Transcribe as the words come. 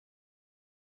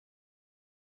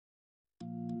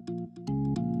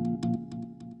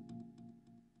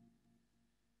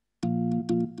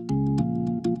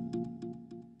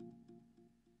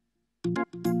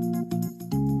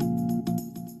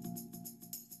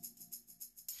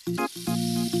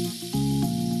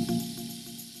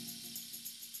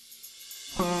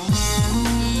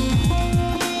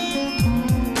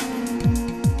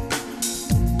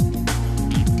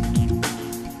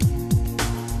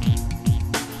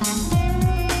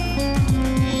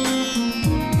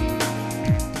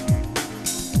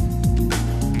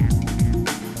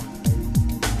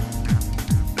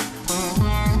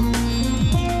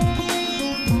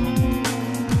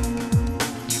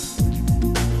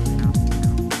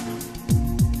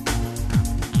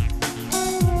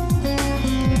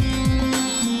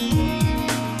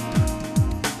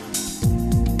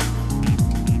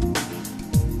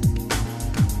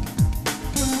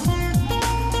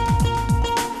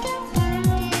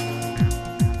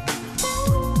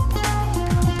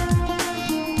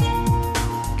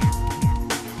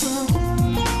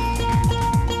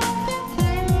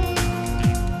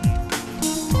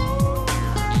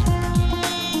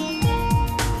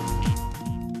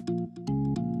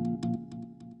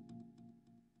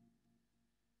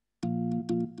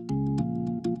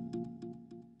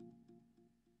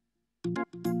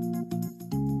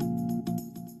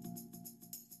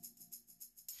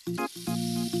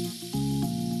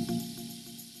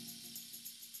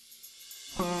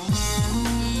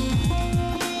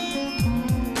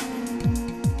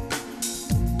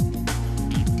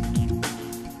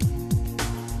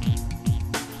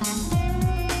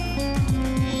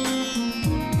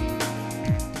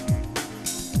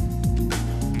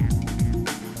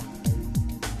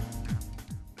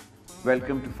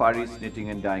Welcome to Far East Knitting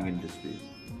and Dyeing Industries.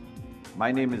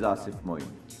 My name is Asif Moin.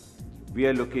 We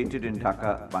are located in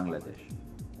Dhaka, Bangladesh.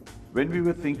 When we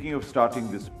were thinking of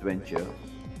starting this venture,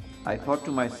 I thought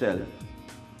to myself,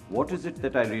 what is it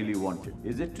that I really wanted?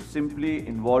 Is it to simply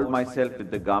involve myself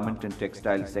with the garment and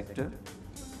textile sector?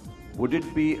 Would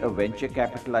it be a venture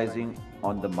capitalizing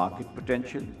on the market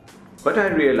potential? But I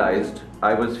realized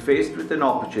I was faced with an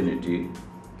opportunity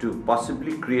to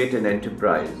possibly create an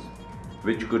enterprise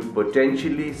which could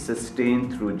potentially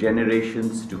sustain through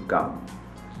generations to come.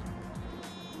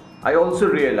 I also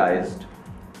realized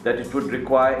that it would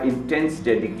require intense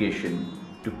dedication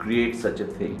to create such a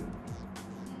thing.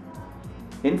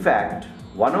 In fact,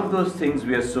 one of those things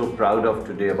we are so proud of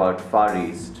today about Far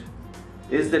East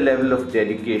is the level of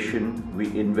dedication we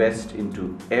invest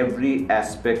into every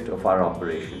aspect of our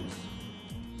operations.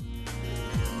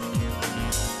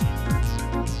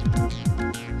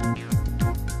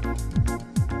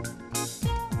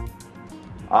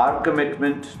 Our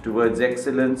commitment towards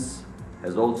excellence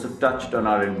has also touched on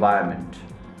our environment.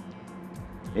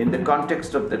 In the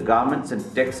context of the garments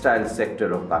and textile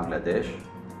sector of Bangladesh,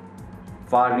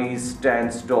 Far East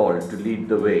stands tall to lead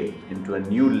the way into a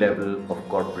new level of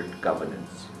corporate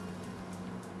governance.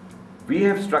 We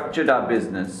have structured our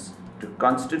business to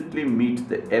constantly meet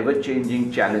the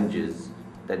ever-changing challenges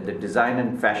that the design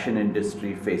and fashion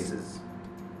industry faces.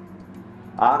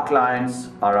 Our clients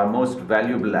are our most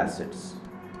valuable assets,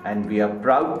 and we are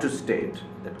proud to state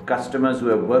that customers who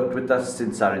have worked with us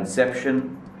since our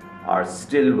inception are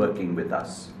still working with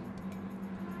us.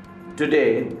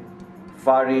 Today,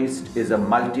 Far East is a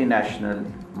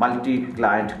multinational,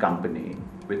 multi-client company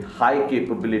with high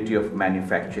capability of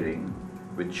manufacturing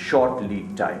with short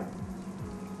lead time.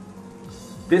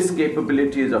 This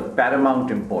capability is of paramount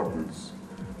importance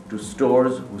to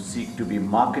stores who seek to be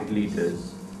market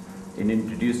leaders in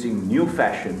introducing new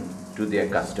fashion to their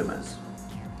customers.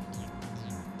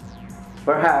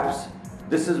 Perhaps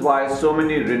this is why so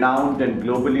many renowned and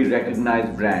globally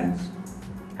recognized brands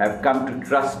have come to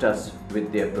trust us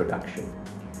with their production.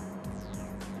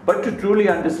 But to truly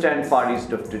understand Far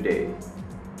East of today,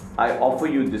 I offer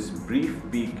you this brief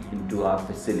peek into our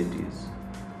facilities,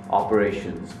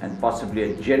 operations, and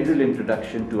possibly a general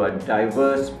introduction to our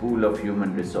diverse pool of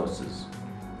human resources.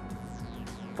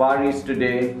 Far East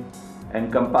today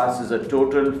encompasses a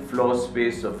total floor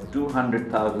space of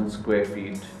 200,000 square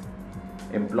feet,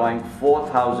 employing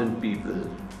 4,000 people,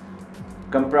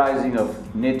 comprising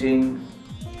of knitting,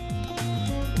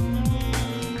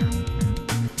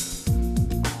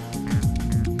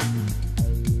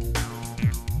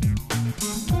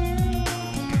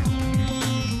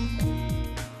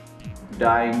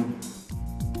 dyeing,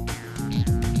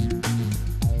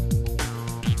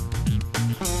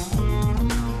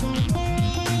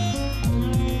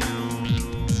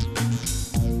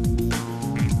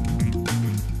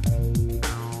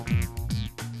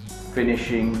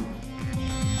 finishing,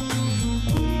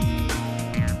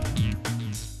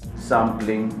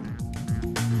 sampling,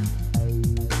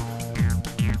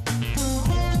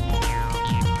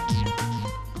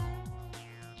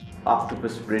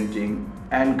 octopus printing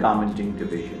and garmenting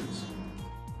divisions.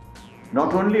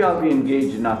 Not only are we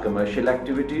engaged in our commercial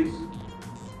activities,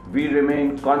 we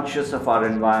remain conscious of our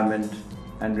environment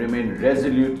and remain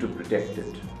resolute to protect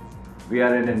it. We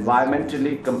are an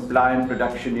environmentally compliant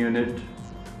production unit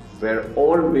where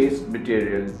all waste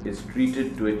material is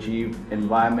treated to achieve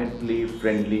environmentally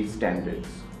friendly standards.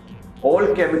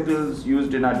 All chemicals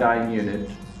used in our dyeing unit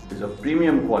is of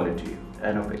premium quality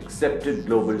and of accepted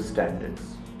global standards.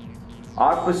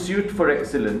 Our pursuit for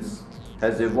excellence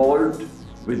has evolved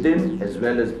within as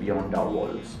well as beyond our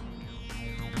walls.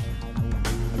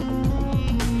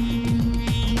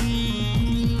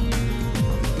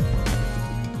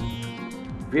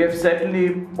 We have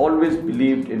certainly always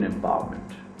believed in empowerment.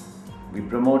 We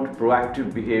promote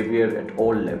proactive behavior at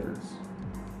all levels.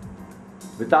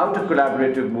 Without a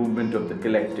collaborative movement of the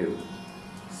collective,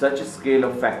 such a scale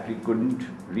of factory couldn't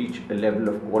reach a level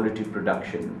of quality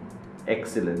production,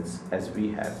 excellence as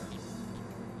we have.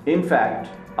 In fact,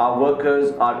 our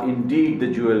workers are indeed the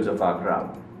jewels of our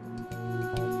crown.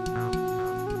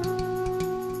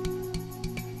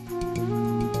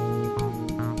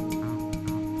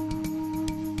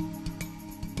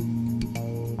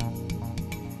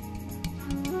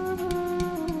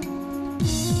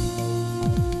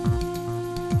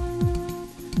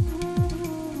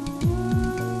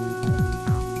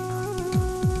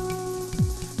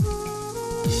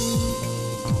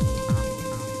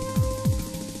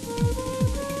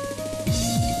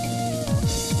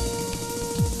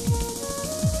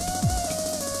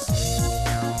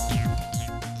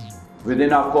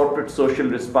 Within our corporate social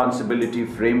responsibility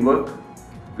framework,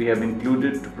 we have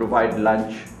included to provide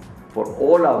lunch for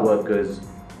all our workers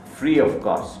free of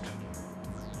cost.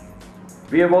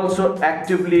 We have also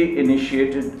actively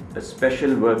initiated a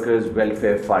special workers'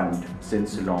 welfare fund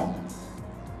since long.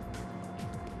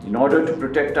 In order to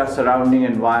protect our surrounding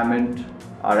environment,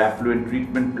 our effluent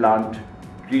treatment plant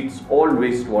treats all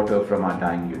wastewater from our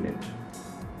dyeing unit.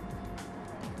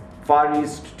 Far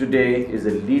East today is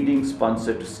a leading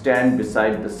sponsor to stand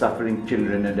beside the suffering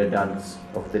children and adults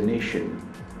of the nation,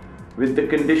 with the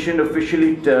condition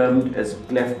officially termed as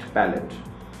cleft palate.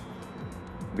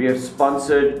 We have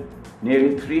sponsored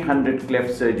nearly 300 cleft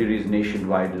surgeries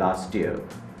nationwide last year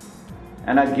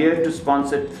and are geared to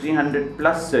sponsor 300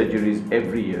 plus surgeries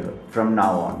every year from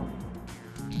now on.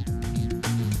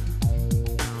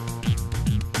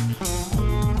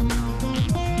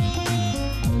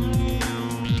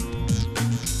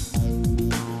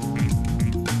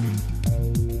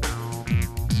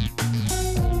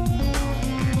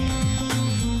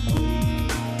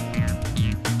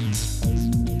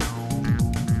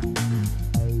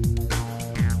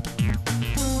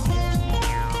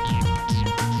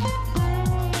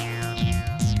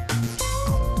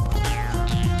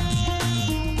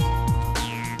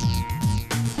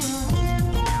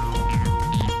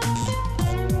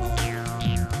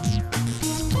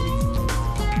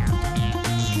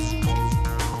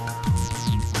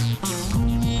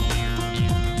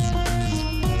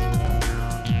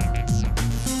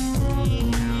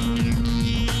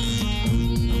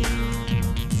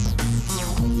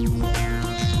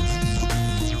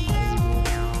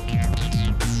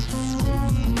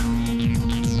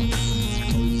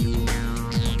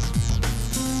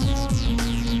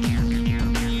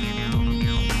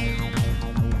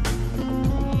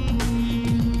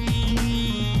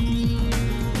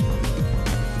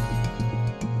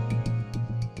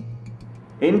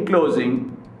 In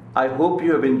closing, I hope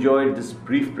you have enjoyed this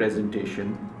brief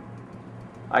presentation.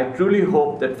 I truly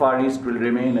hope that Far East will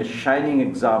remain a shining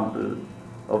example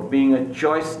of being a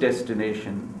choice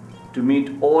destination to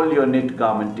meet all your knit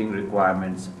garmenting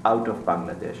requirements out of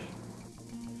Bangladesh.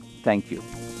 Thank you.